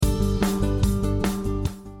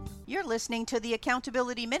You're listening to the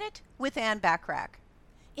Accountability Minute with Ann Bachrach.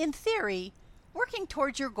 In theory, working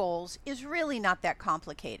towards your goals is really not that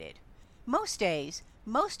complicated. Most days,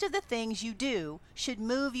 most of the things you do should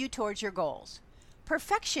move you towards your goals.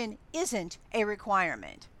 Perfection isn't a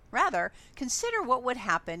requirement. Rather, consider what would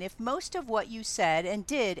happen if most of what you said and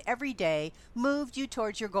did every day moved you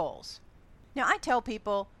towards your goals. Now, I tell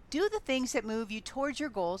people, do the things that move you towards your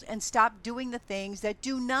goals and stop doing the things that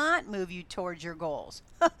do not move you towards your goals.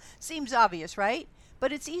 Seems obvious, right?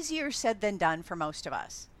 But it's easier said than done for most of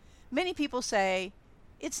us. Many people say,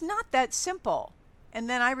 it's not that simple. And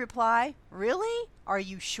then I reply, really? Are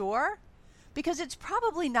you sure? Because it's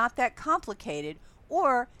probably not that complicated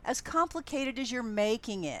or as complicated as you're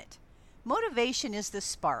making it. Motivation is the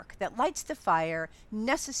spark that lights the fire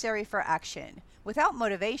necessary for action. Without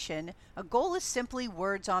motivation, a goal is simply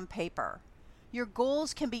words on paper. Your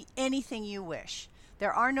goals can be anything you wish.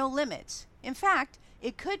 There are no limits. In fact,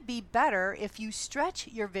 it could be better if you stretch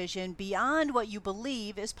your vision beyond what you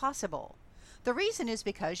believe is possible. The reason is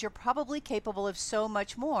because you're probably capable of so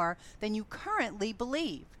much more than you currently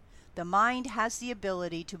believe. The mind has the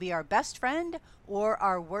ability to be our best friend or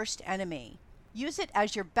our worst enemy. Use it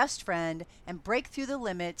as your best friend and break through the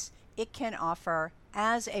limits it can offer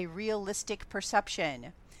as a realistic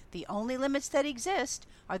perception. The only limits that exist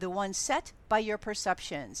are the ones set by your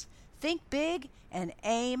perceptions. Think big and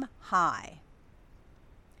aim high.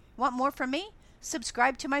 Want more from me?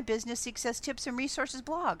 Subscribe to my business success tips and resources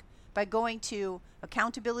blog by going to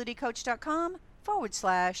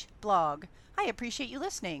accountabilitycoach.com/blog. I appreciate you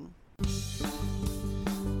listening.